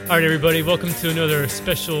All right, everybody, welcome to another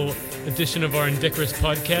special edition of our Indecorous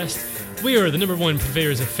podcast. We are the #1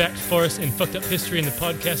 purveyors of fact, farce, and fucked up history in the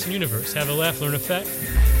podcasting universe. Have a laugh, learn a fact,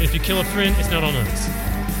 and if you kill a friend, it's not on us.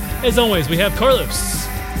 As always, we have Carlos.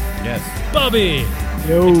 Yes. Bobby.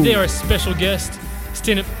 Yo. And today our special guest,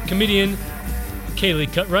 stand-up comedian Kaylee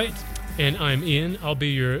Cutright, and I'm Ian. I'll be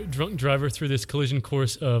your drunk driver through this collision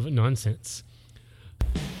course of nonsense.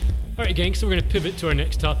 All right, gang, so we're going to pivot to our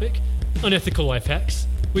next topic, unethical life hacks.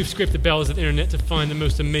 We've scraped the bowels of the internet to find the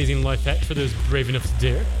most amazing life hack for those brave enough to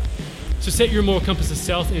dare. So set your moral compasses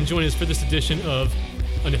south and join us for this edition of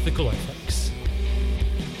Unethical Life Hacks.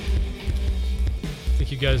 I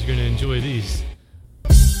think you guys are going to enjoy these.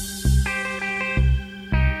 So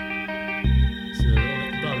I'll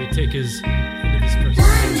let Bobby take us into this first one.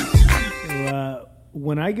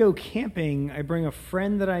 When I go camping, I bring a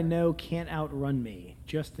friend that I know can't outrun me,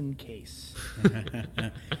 just in case.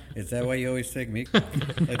 Is that why you always take me?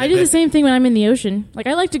 I do the same thing when I'm in the ocean. Like,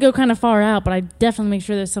 I like to go kind of far out, but I definitely make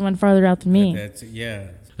sure there's someone farther out than me. Yeah.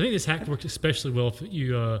 I think this hack works especially well if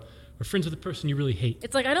you are friends with a person you really hate.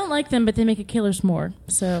 It's like, I don't like them, but they make a killer s'more.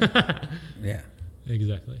 So, Yeah.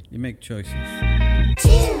 Exactly. You make choices.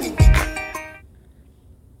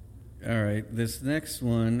 All right. This next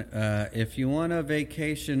one, if you want a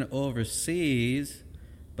vacation overseas,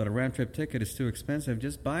 but a round-trip ticket is too expensive,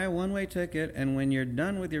 just buy a one-way ticket, and when you're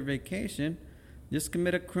done with your vacation, just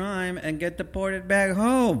commit a crime and get deported back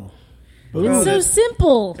home. it's so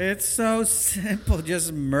simple. It's so simple.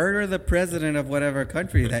 Just murder the president of whatever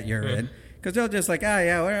country that you're in. Because they'll just like, all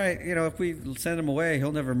right, if we send him away,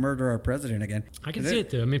 he'll never murder our president again. I can see it,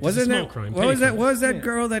 though. I mean, it's a small crime. What was that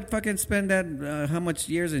girl that fucking spent that, how much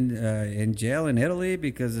years in jail in Italy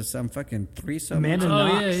because of some fucking threesome? Amanda Oh,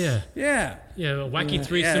 Knox. yeah. Yeah, a wacky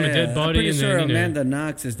threesome, Yeah, a dead body. I'm pretty and sure then, Amanda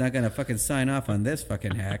Knox is not going to fucking sign off on this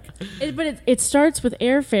fucking hack. It starts with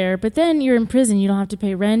airfare, but then you're in prison. You don't have to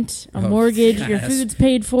pay rent, a mortgage, your yes. food's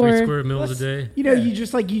paid 3 for, square meals a day. You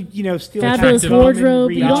just like, steal fabulous a tractor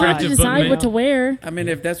wardrobe. You don't have to Attractive decide butt what to wear. I mean,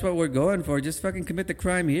 if that's what we're going for, just fucking commit the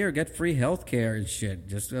crime here. Get free health care and shit.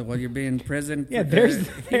 Just while you're being in prison. Yeah, there's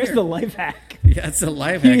the life hack. Yeah, it's a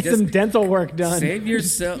life You hack. get some dental work done. Save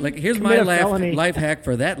yourself. Like, here's Commit my a felony. life hack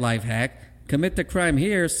for that life hack. Commit the crime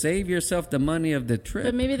here. Save yourself the money of the trip.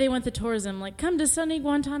 But maybe they want the tourism, like, come to sunny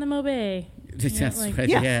Guantanamo Bay. That's like- right,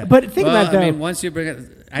 Yeah, but think about it, I mean, though. once you bring it,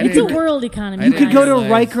 It's a world economy. You could go to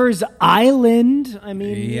realize- Rikers Island. I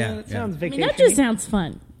mean, Yeah, that yeah. sounds I mean, vacation. that just sounds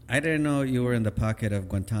fun. I didn't know you were in the pocket of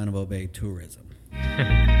Guantanamo Bay tourism.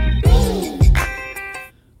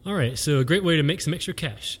 All right, so a great way to make some extra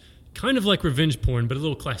cash. Kind of like revenge porn, but a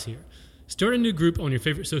little classier. Start a new group on your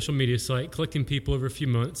favorite social media site, collecting people over a few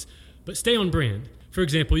months, but stay on brand. For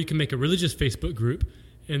example, you can make a religious Facebook group,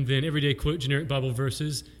 and then every day quote generic Bible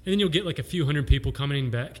verses, and then you'll get like a few hundred people commenting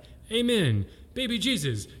back, Amen, baby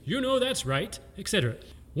Jesus, you know that's right, etc.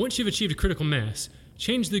 Once you've achieved a critical mass,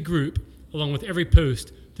 change the group, along with every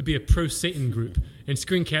post, to be a pro-Satan group, and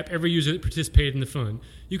screen cap every user that participated in the fun.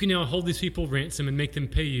 You can now hold these people ransom and make them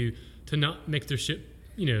pay you to not make their shit,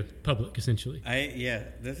 public, essentially. I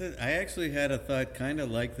actually had a thought kind of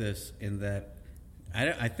like this in that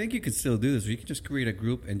I think you could still do this. You could just create a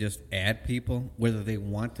group and just add people, whether they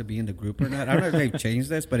want to be in the group or not. I don't know if they've changed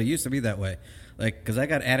this, but it used to be that way. Like, because I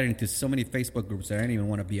got added into so many Facebook groups that I didn't even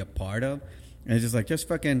want to be a part of. And it's just like, just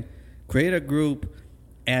fucking create a group,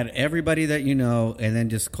 add everybody that you know, and then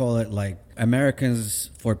just call it like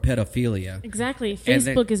Americans for Pedophilia. Exactly. And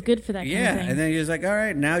then- Facebook is good for that kind of thing. And then you're just like, all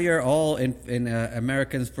right, now you're all in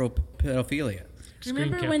Americans for Pedophilia.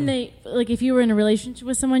 Remember Screen when cap they, like, if you were in a relationship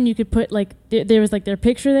with someone, you could put, like, there was, like, their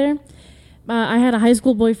picture there. I had a high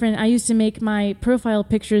school boyfriend. I used to make my profile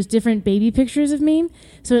pictures different baby pictures of me,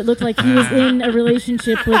 so it looked like he was in a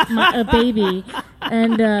relationship with a baby,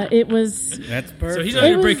 and it was... That's perfect. So he's not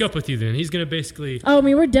going to was- break up with you then. He's going to basically... Oh, I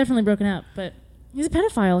mean, we're definitely broken up, but he's a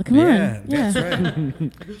pedophile. Come on. That's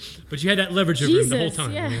right. But you had that leverage over him the whole Jesus,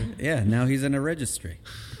 time. yeah. man. Yeah, now he's in a registry.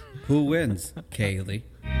 Who wins? Kaylee.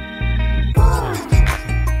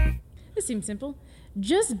 This seems simple.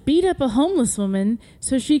 Just beat up a homeless woman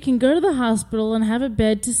so she can go to the hospital and have a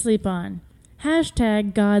bed to sleep on.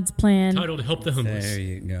 Hashtag God's plan. Titled Help the Homeless. There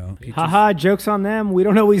you go. Haha, joke's on them. We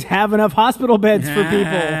don't always have enough hospital beds for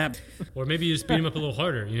people. Or maybe you just beat him up a little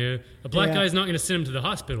harder. A black Yeah. guy's not going to send him to the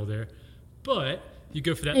hospital there. But you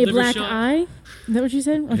go for that A liver black shot. eye? Is that what you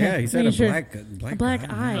said? Okay, Yeah, he said making a sure. black A black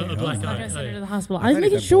eye. A black I'm not eye. going to send her to the hospital. I I was thought he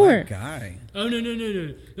making said sure. Black guy. Oh, no.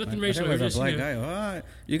 Nothing I racial. thought it We're was just, a black guy. Oh,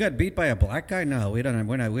 you got beat by a black guy? No, we don't.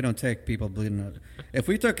 We don't take people bleeding out. If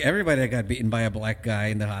we took everybody that got beaten by a black guy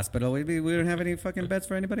in the hospital, we don't have any fucking beds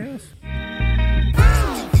for anybody else.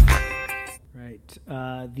 Right.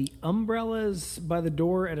 right. The umbrellas by the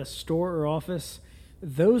door at a store or office,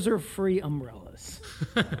 those are free umbrellas.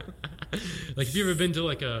 Like, have you ever been to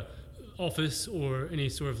like a office or any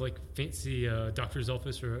sort of like fancy doctor's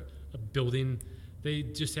office or a building? They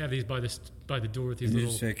just have these by the door with these And you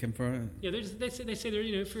little. just shake him for it? Yeah, they say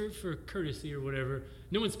they're for courtesy or whatever.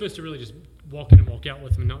 No one's supposed to really just walk in and walk out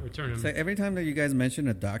with them and not return them. So every time that you guys mention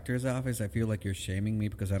a doctor's office, I feel like you're shaming me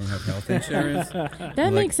because I don't have health insurance.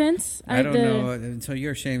 That makes sense. I don't know. So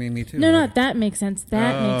you're shaming me too. No, right? not that makes sense.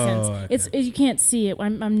 That makes sense. Okay. It's you can't see it.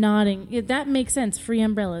 I'm nodding. Yeah, that makes sense. Free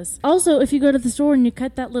umbrellas. Also, if you go to the store and you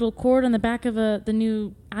cut that little cord on the back of the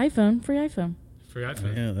new iPhone, free iPhone. Free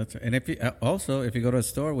iPhone. Yeah, that's right. And if you if you go to a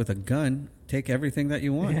store with a gun, take everything that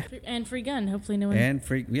you want. And free gun. Hopefully no one. And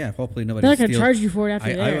free, yeah. Hopefully nobody. They're not going to steals. charge you for it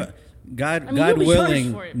after there. God you'll be charged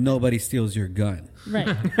willing, for it. nobody steals your gun.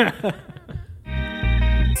 Right.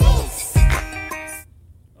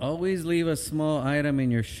 Always leave a small item in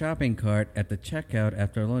your shopping cart at the checkout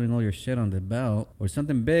after loading all your shit on the belt, or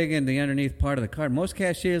something big in the underneath part of the cart. Most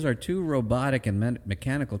cashiers are too robotic and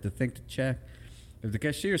mechanical to think to check. If the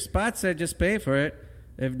cashier spots it, just pay for it.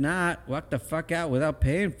 If not, walk the fuck out without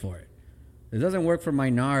paying for it. It doesn't work for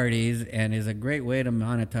minorities and is a great way to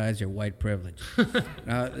monetize your white privilege.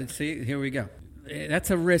 Let's see, here we go. That's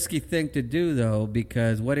a risky thing to do, though,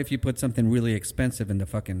 because what if you put something really expensive in the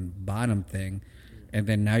fucking bottom thing, and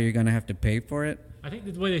then now you're going to have to pay for it? I think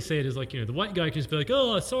the way they say it is like, the white guy can just be like,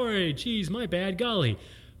 oh, sorry, geez, my bad, golly.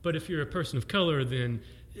 But if you're a person of color, then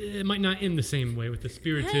it might not end the same way with the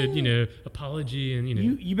spirited, apology and,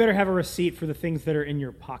 You better have a receipt for the things that are in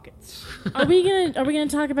your pockets. Are we gonna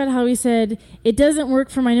talk about how he said it doesn't work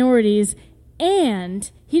for minorities, and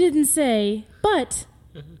he didn't say, but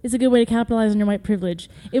it's a good way to capitalize on your white privilege.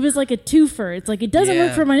 It was like a twofer. It's like it doesn't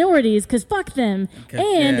work for minorities because fuck them,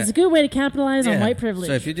 and it's a good way to capitalize on white privilege.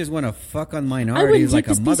 So if you just want to fuck on I wouldn't minorities take like a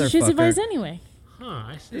this piece of shit's advice motherfucker. anyway. Huh,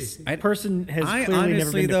 I see. This person has I clearly never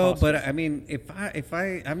honestly been to though, Costco. but I mean,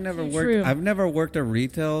 I've never worked. True. I've never worked a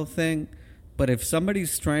retail thing. But if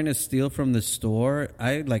somebody's trying to steal from the store,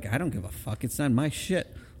 I don't give a fuck. It's not my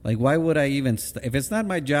shit. Like, why would I even? If it's not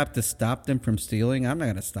my job to stop them from stealing, I'm not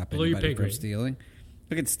gonna stop Below your anybody pay from grade. stealing.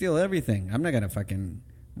 You can steal everything. I'm not gonna fucking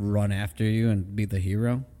run after you and be the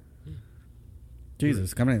hero.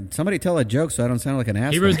 Jesus, come on! Somebody tell a joke so I don't sound like an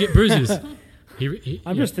asshole. Heroes get bruises.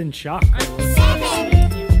 I'm just in shock.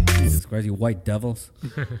 Jesus Christ, you white devils!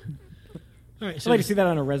 All right, I'd so like to see that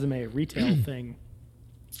on a resume, a retail thing.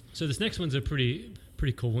 So this next one's a pretty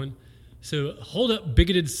cool one. So hold up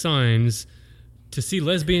bigoted signs to see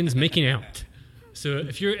lesbians making out. So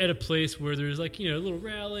if you're at a place where there's like, a little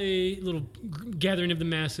rally, little gathering of the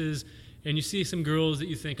masses, and you see some girls that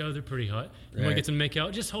you think, oh, they're pretty hot, you want to Right. get them to make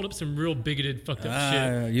out, just hold up some real bigoted, fucked up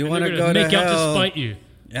shit. you and wanna they're go gonna to make out hell. to spite you.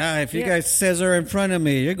 Yeah, if you Yeah. guys scissor in front of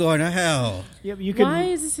me, you're going to hell. Yep, you could. Why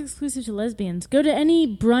is this exclusive to lesbians? Go to any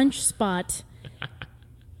brunch spot.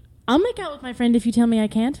 I'll make out with my friend if you tell me I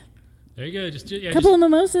can't. There you go. Just A couple of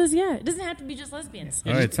mimosas, yeah. It doesn't have to be just lesbians.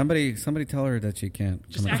 All right, somebody tell her that she can't.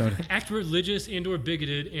 Just come outside. act religious and or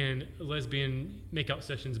bigoted, and lesbian makeout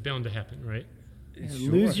sessions bound to happen, right?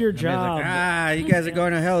 Lose your job. You guys are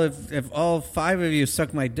going to hell if all 5 of you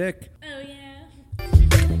suck my dick. Oh, yeah.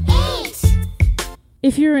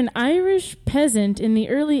 If you're an Irish peasant in the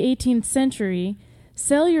early 18th century,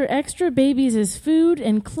 sell your extra babies as food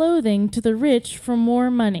and clothing to the rich for more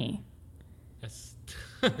money. That's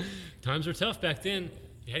times were tough back then.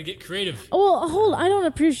 You had to get creative. Oh, well, I don't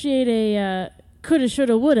appreciate a coulda,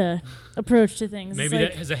 shoulda, woulda approach to things. Maybe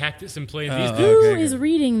It's that has a hack that's in play these Oh, days. Who okay, is good.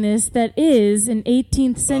 reading this that is an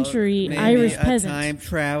 18th century Maybe Irish a peasant? time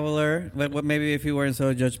traveler. But maybe if you weren't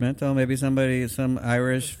so judgmental, maybe some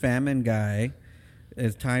Irish famine guy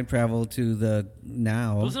is time travel to the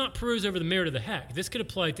now. Well, let's not peruse over the merit of the hack. This could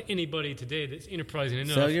apply to anybody today that's enterprising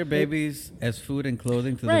enough. Sell your babies as food and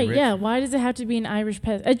clothing to Right, the rich. yeah. Why does it have to be an Irish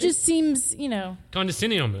peasant? It just seems,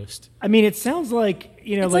 Condescending almost. I mean, it sounds like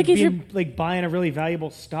It's like like if being, like buying a really valuable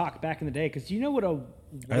stock back in the day. Because you know what a I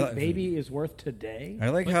white like- baby is worth today? I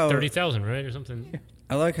like Like how 30,000, right? Or something.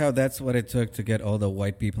 I like how that's what it took to get all the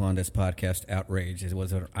white people on this podcast outraged. It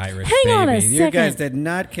was an Irish Hang baby. on a You guys second. did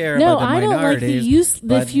not care no, about the I don't like minorities. the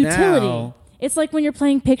but futility. now- It's like when you're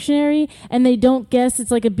playing Pictionary and they don't guess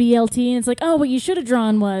it's like a BLT and it's like, oh, what you should have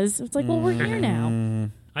drawn was. It's like, well, we're here now.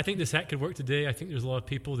 I think this hack could work today. I think there's a lot of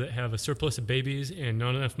people that have a surplus of babies and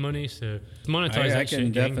not enough money, so monetize I that can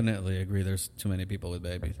shit, gang. definitely agree. There's too many people with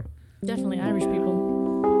babies. Definitely Irish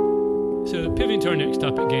people. So pivoting to our next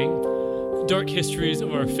topic, gang. Dark histories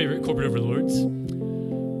of our favorite corporate overlords.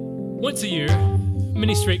 Once a year,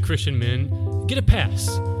 many straight Christian men get a pass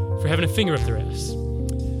for having a finger up their ass.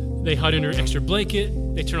 They hide under an extra blanket,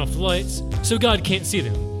 they turn off the lights, so God can't see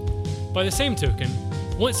them. By the same token,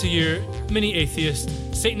 once a year, many atheists,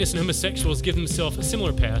 Satanists, and homosexuals give themselves a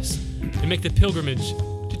similar pass and make the pilgrimage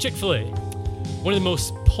to Chick-fil-A, one of the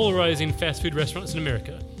most polarizing fast food restaurants in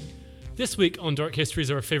America. This week on Dark Histories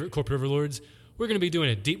of Our Favorite Corporate Overlords, we're going to be doing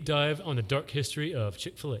a deep dive on the dark history of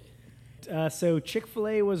Chick-fil-A. So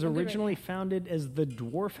Chick-fil-A was originally founded as the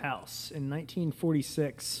Dwarf House in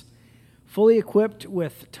 1946, fully equipped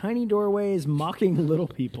with tiny doorways mocking little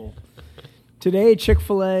people. Today,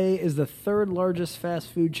 Chick-fil-A is the third largest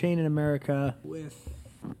fast food chain in America with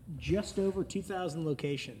just over 2,000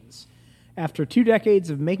 locations. After 2 decades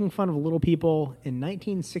of making fun of little people, in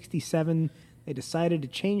 1967, they decided to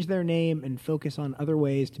change their name and focus on other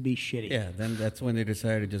ways to be shitty. Yeah, then that's when they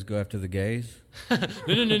decided to just go after the gays.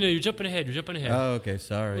 No, you're jumping ahead. Oh, okay,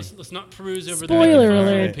 sorry. Let's not peruse over Spoiler the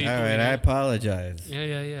alert. people. All right, I apologize.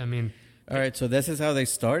 Yeah. I mean, All right, so this is how they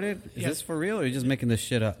started? Is Yeah. this for real, or are you just making this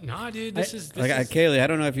shit up? nah, dude, this is Kaylee, I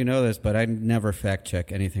don't know if you know this, but I never fact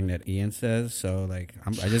check anything that Ian says. So,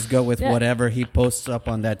 I just go with Yeah. whatever he posts up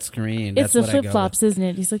on that screen. It's That's the what I go flip flops, isn't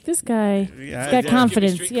it? He's like, this guy, Yeah, he's got yeah.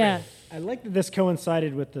 confidence. Give me street Yeah. cred. I like that this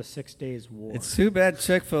coincided with the 6 Days War. It's too bad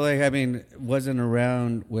Chick-fil-A, wasn't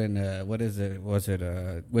around when, Was it Wizard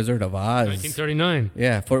of Oz? 1939.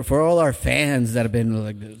 Yeah, for all our fans that have been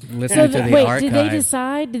listening So to the wait, archive.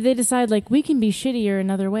 did they decide like we can be shittier in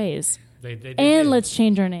other ways? They And did. let's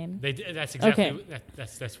change our name. They did. That's exactly Okay.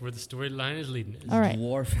 that's where the storyline is leading us. All right.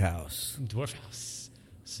 Dwarf House. Dwarf House.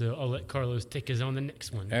 So I'll let Carlos take us on the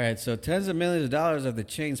next one. All right, so tens of millions of dollars of the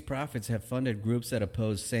chain's profits have funded groups that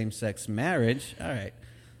oppose same-sex marriage. All right,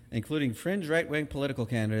 including fringe right-wing political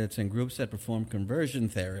candidates and groups that perform conversion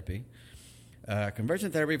therapy.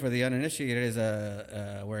 Conversion therapy, for the uninitiated, is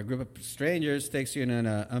where a group of strangers takes you in an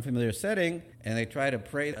unfamiliar setting and they try to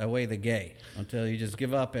pray away the gay until you just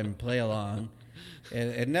give up and play along.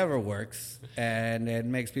 It never works, and it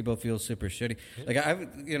makes people feel super shitty.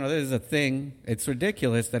 There's a thing. It's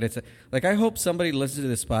ridiculous that I hope somebody listens to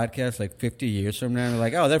this podcast 50 years from now and they're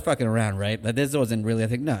like, oh, they're fucking around, right? Like, this wasn't really a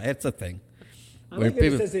thing. No, it's a thing. I like that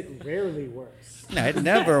it says it rarely works. No, it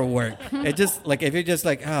never worked. It just if you're just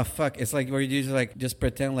oh fuck, it's like where you just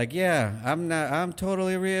pretend I'm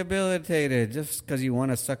totally rehabilitated just because you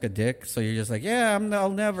want to suck a dick. So you're just I'll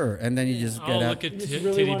never, and then you just get out. Look at You just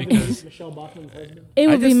Titty want to because be Michelle Bachmann's husband? It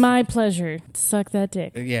would be just- my pleasure to suck that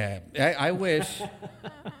dick. Yeah, I wish.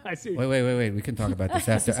 I see. Wait. We can talk about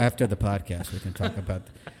this after the podcast. We can talk about.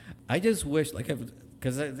 I just wish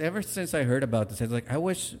because ever since I heard about this, I was I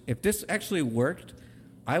wish if this actually worked,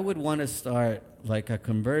 I would want to start a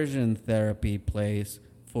conversion therapy place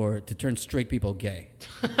to turn straight people gay,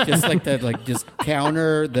 just just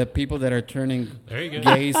counter the people that are turning There you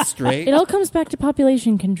go. gays straight. It all comes back to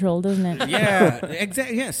population control, doesn't it? Yeah,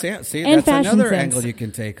 exactly. Yeah, see, And that's fashion another sense. angle you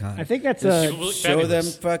can take on. I think that's Just People look show them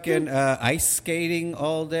fabulous. fucking ice skating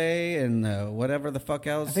all day and whatever the fuck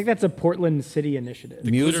else. I think that's a Portland City initiative.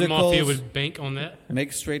 Glitter Mafia musicals. would bank on that.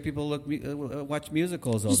 Make straight people watch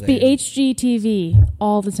musicals all Just day. be HGTV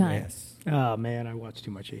all the time. Yes. Oh man, I watch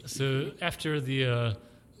too much HD. So after the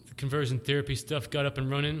conversion therapy stuff got up and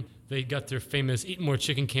running, they got their famous Eat More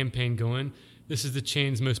Chicken campaign going. This is the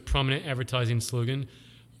chain's most prominent advertising slogan.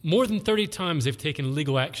 More than 30 times they've taken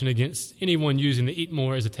legal action against anyone using the Eat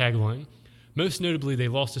More as a tagline. Most notably, they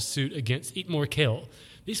lost a suit against Eat More Kale.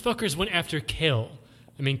 These fuckers went after kale.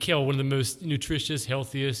 I mean, kale, one of the most nutritious,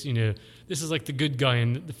 healthiest, this is the good guy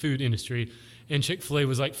in the food industry. And Chick-fil-A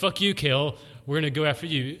was like, fuck you, kale. We're going to go after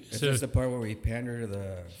you. Is this the part where we pander to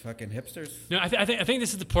the fucking hipsters? No, I think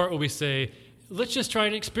this is the part where we say, let's just try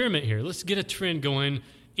an experiment here. Let's get a trend going.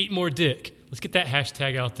 Eat more dick. Let's get that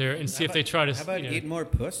hashtag out there and see if they try to. How about eat more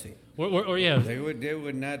pussy? Or yeah. They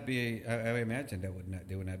would not be. I imagine they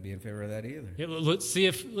would not be in favor of that either. Yeah, let's see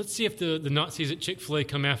if the Nazis at Chick-fil-A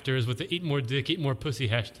come after us with the "Eat More Dick, Eat More Pussy"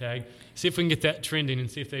 hashtag. See if we can get that trending and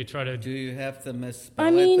see if they try to. Do you have to misspell I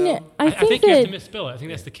it mean, though? I think think you have that to misspell it. I think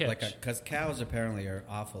that's the catch. Because cows apparently are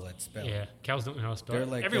awful at spelling. Yeah, cows don't know how to spell. They're it.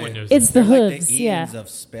 like Everyone the- knows. It's that. the They're hooves, the yeah. Eames of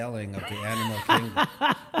spelling of the animal kingdom.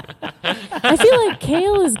 I feel like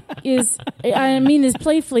kale is I mean this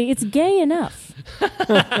playfully. It's gay enough.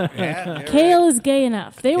 Yeah, you're Kale right. is gay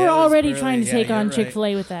enough. They were Kale is already really- trying to yeah, take you're on right.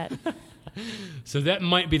 Chick-fil-A with that. So that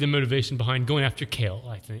might be the motivation behind going after kale.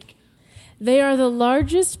 I think. They are the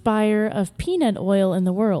largest buyer of peanut oil in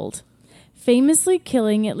the world, famously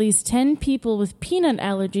killing at least 10 people with peanut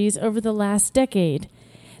allergies over the last decade.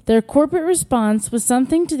 Their corporate response was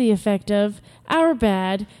something to the effect of, "Our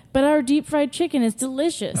bad, but our deep fried chicken is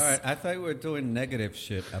delicious." All right, I thought we were doing negative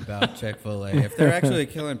shit about Chick-fil-A. If they're actually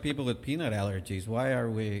killing people with peanut allergies, why are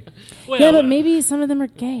we? Well, Yeah, but maybe some of them are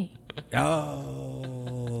gay.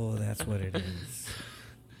 Oh, that's what it is.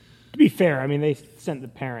 To be fair, I mean, they sent the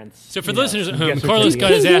parents. So for you know, listeners at some home, guest Carlos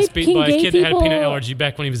got his certificates. ass beat by a Can kid gay that had a peanut people- allergy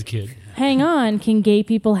back when he was a kid. Hang on, can gay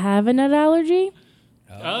people have a nut allergy?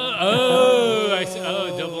 I see.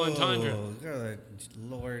 Oh, double entendre. Oh, good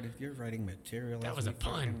Lord, you're writing material. That as was a we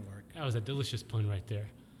fucking pun. work. That was a delicious pun right there.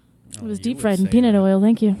 It was you deep would fried in say peanut that. oil.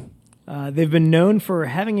 Thank you. They've been known for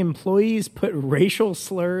having employees put racial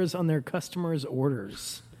slurs on their customers'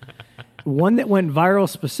 orders. One that went viral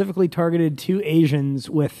specifically targeted two Asians,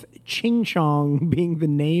 with Ching Chong being the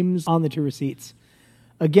names on the two receipts.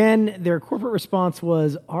 Again, their corporate response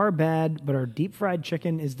was, "Our bad, but our deep fried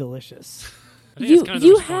chicken is delicious." I think You that's kind of the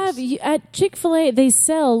you response. have at Chick-fil-A they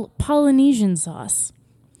sell Polynesian sauce.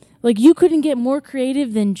 Like you couldn't get more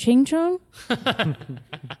creative than Ching Chong.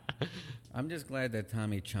 I'm just glad that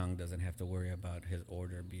Tommy Chung doesn't have to worry about his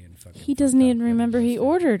order being fucking. He doesn't fucked even up. remember he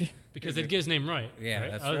ordered. because they'd get his name right. Yeah,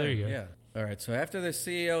 right? that's oh, right. there you go. Yeah. All right. So after the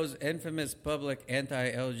CEO's infamous public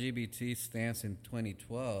anti-LGBT stance in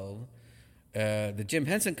 2012, the Jim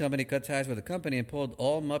Henson Company cut ties with the company and pulled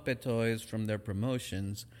all Muppet toys from their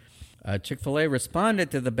promotions. Chick-fil-A responded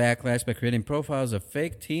to the backlash by creating profiles of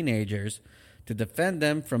fake teenagers to defend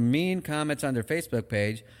them from mean comments on their Facebook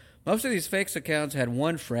page. Most of these fake accounts had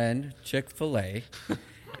one friend, Chick-fil-A,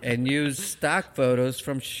 and used stock photos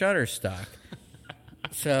from Shutterstock.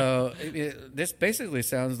 So this basically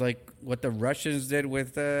sounds like what the Russians did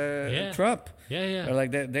with Trump. Yeah. Or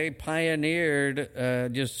like they pioneered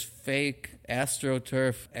just fake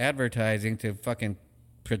AstroTurf advertising to fucking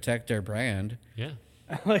protect their brand. Yeah.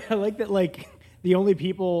 I like that. Like the only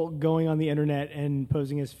people going on the internet and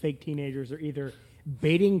posing as fake teenagers are either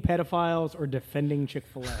baiting pedophiles or defending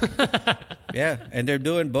Chick-fil-A. Yeah, and they're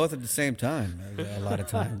doing both at the same time a lot of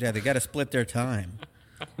times. Yeah, they got to split their time.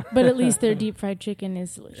 But at least their deep fried chicken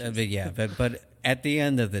is delicious. But at the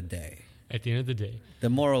end of the day, At the end of the day. the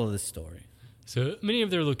moral of the story. So many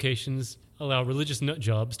of their locations allow religious nut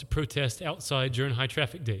jobs to protest outside during high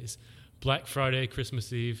traffic days. Black Friday,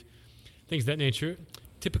 Christmas Eve, things of that nature.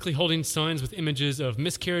 Typically holding signs with images of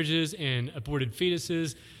miscarriages and aborted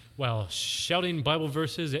fetuses while shouting Bible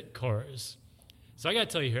verses at cars. So I got to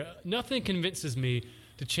tell you here, nothing convinces me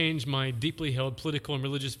to change my deeply held political and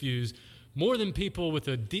religious views more than people with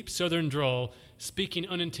a deep southern drawl speaking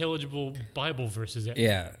unintelligible Bible verses at me.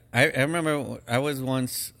 Yeah, I remember I was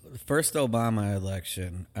once, first Obama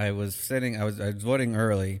election, I was voting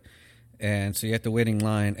early, and so you had to wait in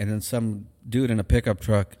line, and then some dude in a pickup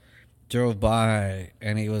truck drove by,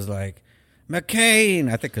 and he was like, McCain,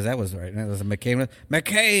 I think, because that was right. That was a McCain.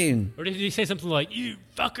 McCain. Or did he say something like, "You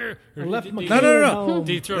fucker"? Or Left did he- McCain No. at home.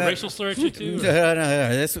 Did he throw a racial slur at you too? or-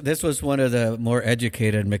 No. This was one of the more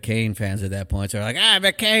educated McCain fans at that point. So they're like,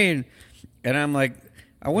 McCain. And I'm like,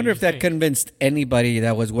 I wonder do if you that think? convinced anybody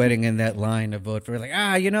that was waiting in that line to vote for.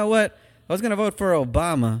 Like, you know what? I was going to vote for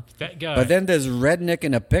Obama. That guy. But then this redneck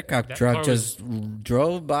in a pickup That truck car just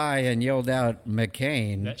drove by and yelled out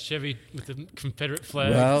McCain. That Chevy with the Confederate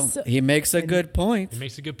flag. Well, So- he makes a good point. It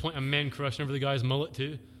makes a good point. A man crushing over the guy's mullet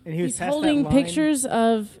too. And he was He's past holding that line. pictures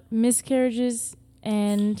of miscarriages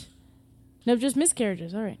and just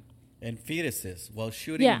miscarriages. All right. And fetuses while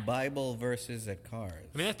shooting Yeah. Bible verses at cars.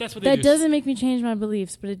 I mean, that's what they That do. doesn't make me change my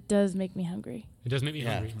beliefs, but it does make me hungry. It does make me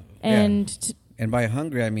Yeah. hungry. And And by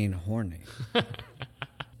hungry, I mean horny.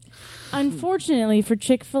 unfortunately for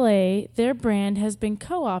Chick-fil-A, their brand has been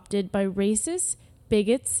co-opted by racists,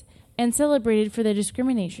 bigots, and celebrated for their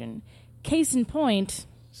discrimination. Case in point,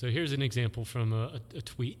 So here's an example from a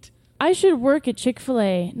tweet. I should work at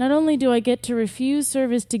Chick-fil-A. Not only do I get to refuse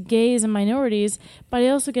service to gays and minorities, but I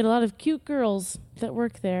also get a lot of cute girls that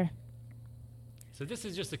work there. So this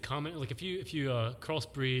is just a comment. Like if you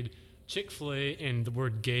crossbreed Chick-fil-A and the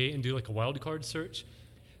word gay and do like a wildcard search,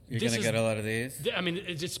 You're this going to is- get a lot of these? I mean,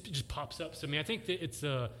 it just pops up. So I mean, I think that it's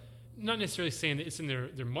not necessarily saying that it's in their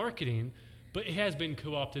marketing, but it has been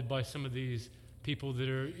co-opted by some of these people that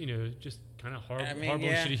are just kind of horrible, I mean, horrible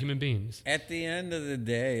yeah. shitty human beings. At the end of the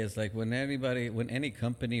day, it's like when any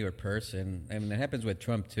company or person, I mean, it happens with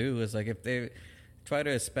Trump too, is like if they try to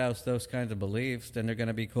espouse those kinds of beliefs, then they're going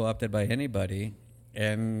to be co-opted by anybody,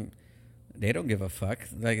 and they don't give a fuck.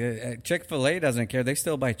 Like Chick-fil-A doesn't care. They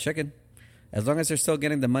still buy chicken. As long as they're still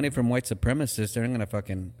getting the money from white supremacists, they're not going to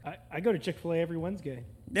fucking... I go to Chick-fil-A every Wednesday.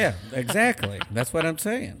 Yeah, exactly. That's what I'm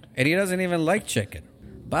saying. And he doesn't even like chicken.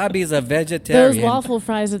 Bobby's a vegetarian. Those waffle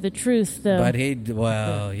fries are the truth, though. But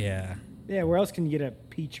yeah. Yeah, where else can you get a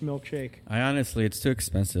peach milkshake. It's too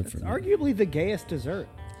expensive for It's me. arguably the gayest dessert.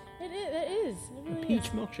 It is. It A really peach is.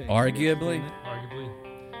 milkshake. Arguably. Arguably.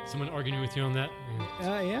 Someone arguing with you on that?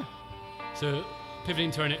 Yeah. Yeah. So,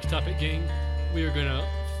 pivoting to our next topic, gang, we are going to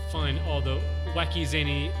find all the wacky,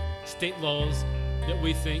 zany state laws that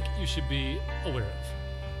we think you should be aware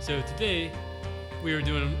of. So, today, we are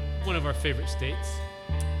doing one of our favorite states,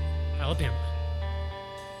 Alabama.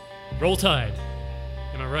 Roll Tide.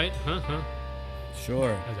 Am I right? Huh?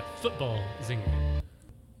 Sure. As a football zinger.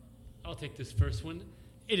 I'll take this first one.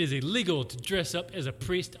 It is illegal to dress up as a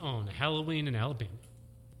priest on Halloween in Alabama.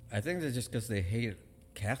 I think that's just because they hate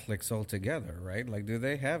Catholics altogether, right? Like, do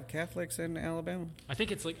they have Catholics in Alabama? I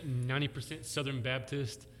think it's like 90% Southern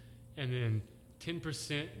Baptist, and then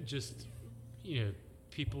 10% just,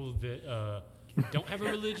 people that don't have a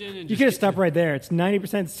religion. And You could have stopped right there. It's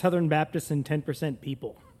 90% Southern Baptist and 10%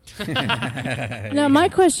 people. Now, my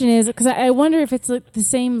question is, because I wonder if it's like the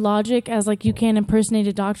same logic as like you can't impersonate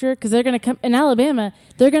a doctor, because they're going to come in Alabama,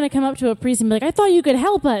 they're going to come up to a priest and be like, "I thought you could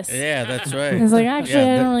help us." Yeah, that's right. And it's like, actually,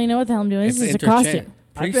 I don't really know what the hell I'm doing. This is a costume.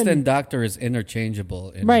 Priest and doctor is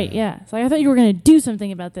interchangeable. Right, yeah. It's like, I thought you were going to do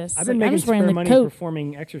something about this. I've been Like, I'm making just wearing spare the money coat.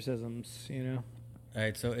 performing exorcisms, All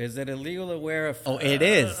right, so is it illegal to wear a... Oh, it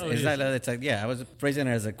is. it It's like, I was phrasing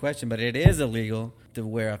it as a question, but it is illegal to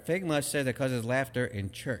wear a fake mustache that causes laughter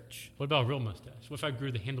in church. What about a real mustache? What if I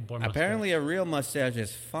grew the handlebar mustache? Apparently, a real mustache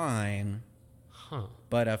is fine,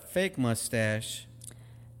 but a fake mustache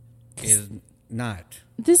is not.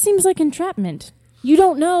 This seems like entrapment. You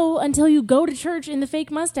don't know until you go to church in the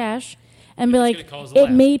fake mustache and be It's like, gonna cause a it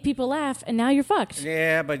laugh. made people laugh, and now you're fucked.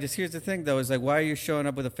 Yeah, but just here's the thing, though. Is like, why are you showing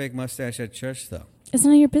up with a fake mustache at church, though? It's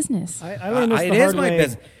none of your business. I learned this It the is hard my way.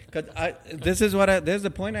 business. Because there's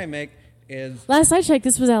the point I make is, Last I checked,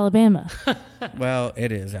 this was Alabama. well,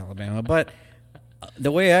 it is Alabama, but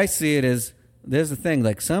the way I see it is, there's the thing,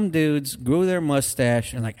 like some dudes grew their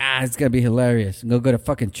mustache and like, it's gonna be hilarious. And go to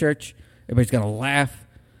fucking church, everybody's gonna laugh.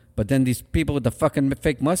 But then these people with the fucking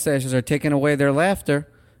fake mustaches are taking away their laughter.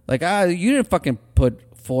 Like, you didn't fucking put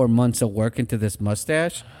 4 months of work into this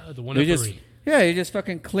mustache. The one You of just, three. you just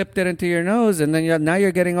fucking clipped it into your nose, and then now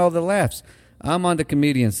you're getting all the laughs. I'm on the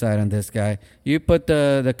comedian side on this guy. You put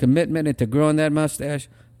the commitment into growing that mustache.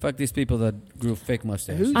 Fuck these people that grew fake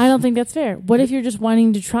mustaches. I don't think that's fair. What if you're just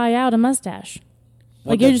wanting to try out a mustache?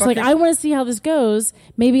 What Like the you're just like, fuck is- I want to see how this goes.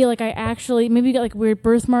 Maybe like maybe you got like a weird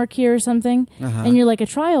birthmark here or something, and you're like a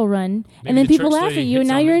trial run, and then the people church laugh at lady you, and hits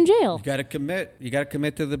now on you're me. in jail. You gotta commit. You gotta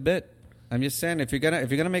commit to the bit. I'm just saying, if you're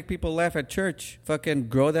gonna make people laugh at church, fucking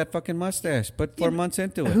grow that fucking mustache. Put 4 months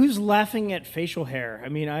into it. Who's laughing at facial hair? I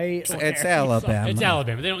mean, It's Alabama. It's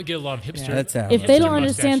Alabama. They don't get a lot of hipster. Yeah. That's Alabama. If they hipster don't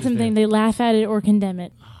understand mustaches something, there. they laugh at it or condemn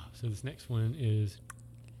it. So this next one is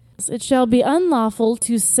It shall be unlawful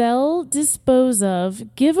to sell, dispose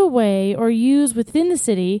of, give away, or use within the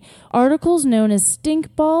city articles known as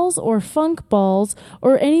stink balls or funk balls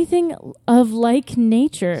or anything of like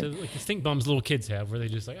nature. so like the stink bombs little kids have, where they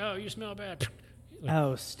just like, oh, you smell bad.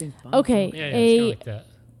 Oh, stink bomb. Okay, Yeah, it's kind of like that.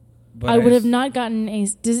 But I would have it's- not gotten a.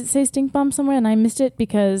 Does it say stink bomb somewhere and I missed it?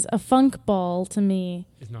 Because a funk ball to me,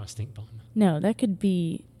 It's not a stink bomb. no, that could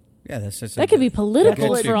be Yeah, that's just that could be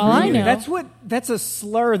political That's for what- all I know. That's a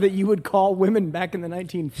slur that you would call women back in the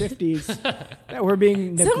 1950s that were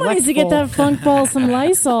being neglectful. Someone needs to get that funk ball some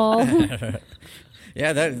Lysol.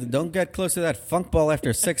 Yeah, don't get close to that funk ball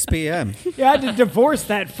after 6 p.m. You had to divorce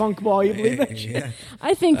that funk ball. You believe that shit? Yeah.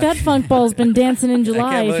 I think that funk ball's been dancing in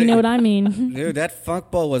July, if you know what I mean. Dude, that funk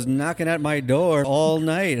ball was knocking at my door all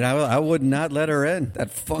night, and I would not let her in.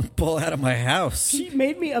 That funk ball out of my house. She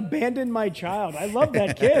made me abandon my child. I love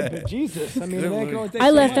that kid, but Jesus, I mean, that can only take I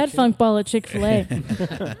so left much, that funk ball at Chick-fil-A.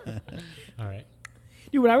 All right.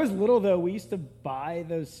 Dude, when I was little, though, we used to buy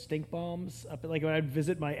those stink bombs up like when I'd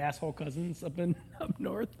visit my asshole cousins up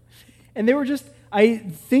north, and they were just. I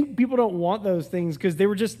think people don't want those things because it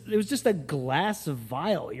was just a glass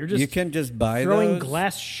vial. You're just You can just buy throwing those.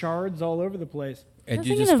 glass shards all over the place. And I you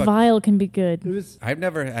think just in a fuck- vial can be good. It was I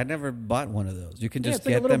never bought one of those. You can yeah, just it's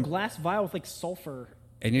like a get little them, glass vial with like sulfur.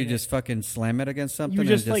 and you just fucking slam it against something. You and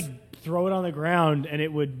just like throw it on the ground, and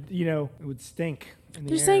it would stink. in the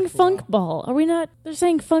They're air saying for a funk while. ball. Are we not? They're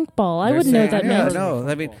saying funk ball. I They're wouldn't know what that saying- yeah, meant. No,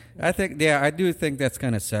 I mean, I think, I do think that's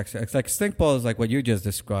kind of sexy. It's like stink ball is like what you just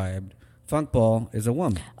described. Funk ball is a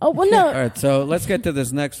woman. Oh, well, no. All right, so let's get to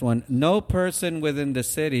this next one. No person within the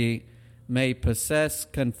city may possess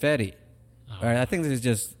confetti. All right, I think this is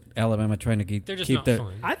just Alabama trying to keep They're just keep not the.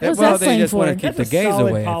 fun. I What's well, that they slang just want to for? keep That's the a gays solid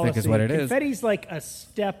away. I policy. think is what it is. Confetti's like a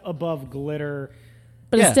step above glitter.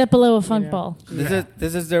 But Yeah. a step below a funk Yeah. ball.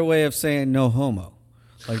 This is their way of saying no homo.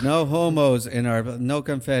 Like no homos in our, no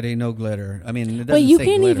confetti, no glitter. I mean, it doesn't Wait, you say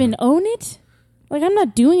can't glitter. even own it? Like, I'm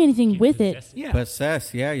not doing anything with it. Yeah.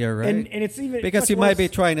 Possess, yeah, you're right. And it's even because much you might be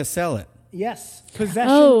worse. trying to sell it. Yes. Possession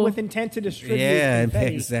Oh. with intent to distribute. Yeah,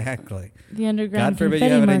 confetti. exactly. The underground God forbid you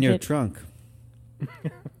confetti have it market. in your trunk.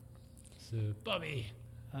 So, Bobby.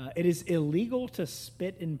 It is illegal to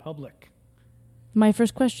spit in public. My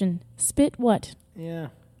first question: spit what? Yeah.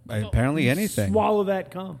 Apparently anything. Swallow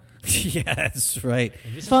that cum. Yeah, that's right.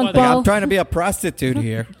 And this is Funk why they, ball. I'm trying to be a prostitute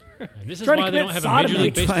here. and this is Trying to why they don't commit have a Major sodomy.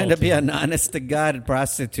 League Baseball Trying to be team. an honest to God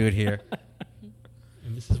prostitute here.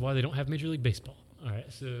 And this is why they don't have Major League Baseball. All right,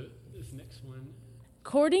 so this next one.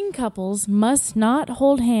 Courting couples must not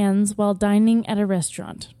hold hands while dining at a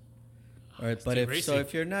restaurant. All right, but too if racy.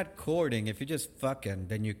 you're not courting, if you're just fucking,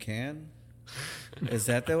 then you can. Is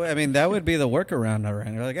that the way? I mean, that would be the workaround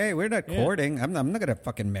around. You're like, hey, we're not courting. I'm not gonna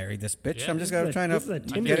fucking marry this bitch. Yeah, I'm just this gonna is a- trying this is a to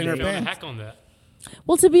Tinder get in her date. Found a pants. hack on that.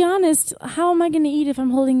 Well, to be honest, how am I going to eat if I'm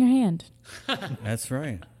holding your hand? That's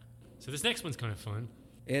right. So this next one's kind of fun.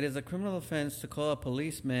 It is a criminal offense to call a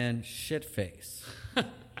policeman shit face.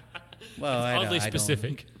 Well, Oddly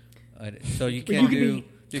specific. So you But can you do. can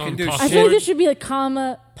You Tom can do Coughlin. I feel like shit. there should be a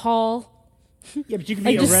comma, Paul, Yeah, but you can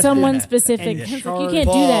be like just arrested. someone specific. and It's like, you charged. can't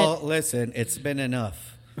do Paul, that. listen, it's been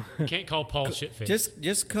enough. Can't call Paul shitface.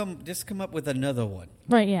 Just come up with another one.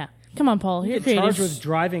 Right? Yeah. Come on, Paul. You're You get charged creative. with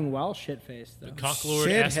driving while shit-faced, though. Cocklord,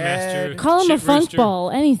 Shithead. Assmaster. Call him a shit funk rooster.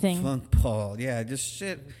 ball. Anything. Funk Paul, yeah, just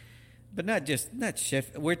shit, but not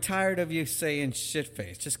shit. We're tired of you saying shit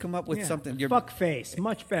face. Just come up with Yeah. something. You're, Fuck face.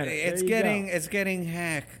 Much better. it's There you getting go. it's getting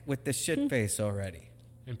hack with the shit face already.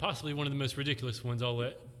 And possibly one of the most ridiculous ones. I'll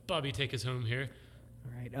let Bobby take us home here.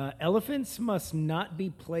 All right. Elephants must not be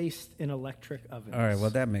placed in electric ovens. All right, well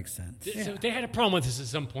that makes sense. So they had a problem with this at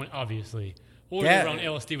some point, obviously. Or Yeah. they were on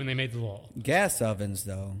LSD when they made the law. Gas ovens,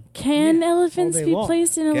 though. Can Yeah, elephants all day be long.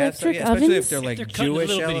 placed in Gas, electric yeah, especially ovens? if they're like they're cut into Jewish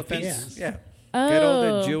little bitty elephants. pieces. Yeah. Get all the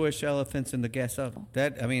Oh. Jewish elephants in the gas oven.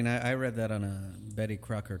 That I read that on a Betty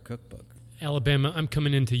Crocker cookbook. Alabama, I'm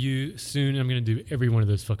coming into you soon. I'm going to do every one of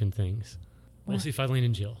those fucking things. We'll see if I land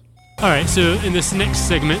in jail. All right, so in this next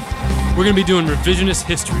segment, we're going to be doing revisionist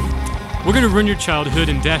history. We're going to ruin your childhood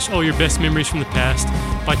and dash all your best memories from the past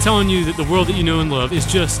by telling you that the world that you know and love is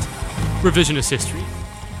just revisionist history.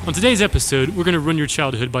 On today's episode, we're going to ruin your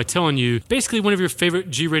childhood by telling you basically one of your favorite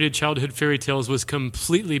G-rated childhood fairy tales was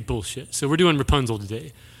completely bullshit. So we're doing Rapunzel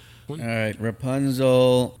today. All right,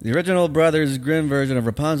 Rapunzel. The original Brothers Grimm version of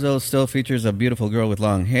Rapunzel still features a beautiful girl with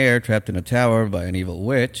long hair trapped in a tower by an evil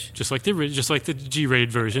witch. Just like the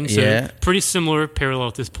G-rated version. So Yeah. pretty similar, parallel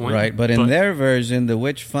at this point. Right, but in their version, the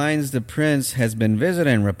witch finds the prince has been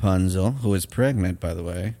visiting Rapunzel, who is pregnant, by the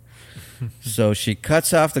way. So she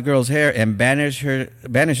cuts off the girl's hair and banishes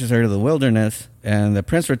her to the wilderness. And the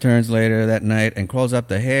prince returns later that night and crawls up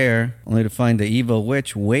the hair, only to find the evil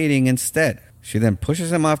witch waiting instead. She then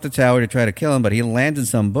pushes him off the tower to try to kill him, but he lands in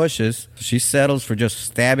some bushes. She settles for just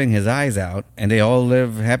stabbing his eyes out, and they all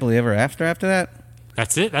live happily ever after that?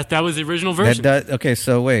 That's it. That was the original version. Okay,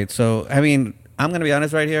 so wait. So, I mean, I'm going to be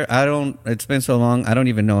honest right here. It's been so long, I don't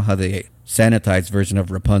even know how the sanitized version of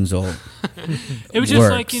Rapunzel It was just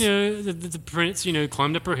works. like, the prince,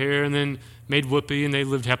 climbed up her hair and then made whoopee and they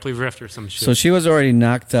lived happily ever after or some shit. So she was already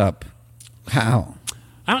knocked up. How?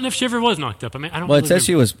 I don't know if she ever was knocked up. I mean, I don't Well, it really says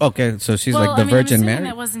she was, okay, so she's like the I'm Virgin assuming Mary?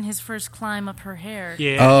 that wasn't his first climb up her hair.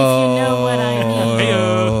 Yeah. Oh, If you know what I mean.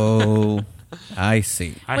 oh, I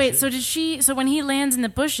see. I Wait, see. so did she? So when he lands in the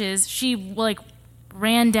bushes, she like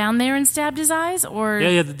ran down there and stabbed his eyes, or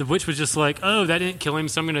Yeah, the witch was just like, oh, that didn't kill him,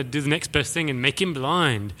 so I'm going to do the next best thing and make him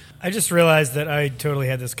blind. I just realized that I totally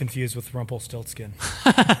had this confused with Rumpelstiltskin.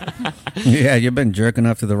 Yeah, you've been jerking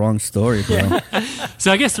off to the wrong story, bro.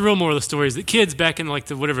 So I guess the real moral of the story is that kids back in like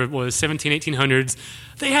the whatever it was, 1800s,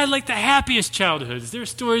 they had like the happiest childhoods. Their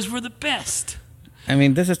stories were the best. I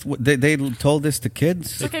mean, this is they told this to it's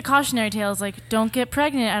kids? like a cautionary tale. It's like, don't get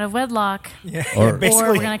pregnant out of wedlock, Yeah, Or- or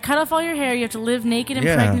basically, we're gonna cut off all your hair. You have to live naked and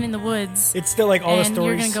Yeah. pregnant in the woods, it's still like all the and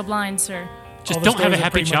stories. you're gonna go blind, sir. Just the don't have a stories are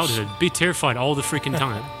happy pretty much- childhood. Be terrified all the freaking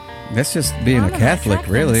time. That's just being a Well, I'm Catholic,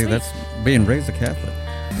 attracted, really. sweet. That's being raised a Catholic.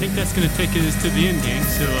 I think that's going to take us to the end, gang.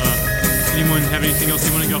 So anyone have anything else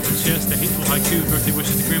you want to get off their chest? A hateful haiku, birthday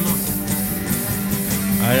wishes to grandma?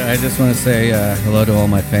 I just want to say hello to all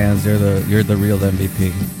my fans. You're the real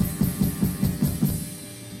MVP.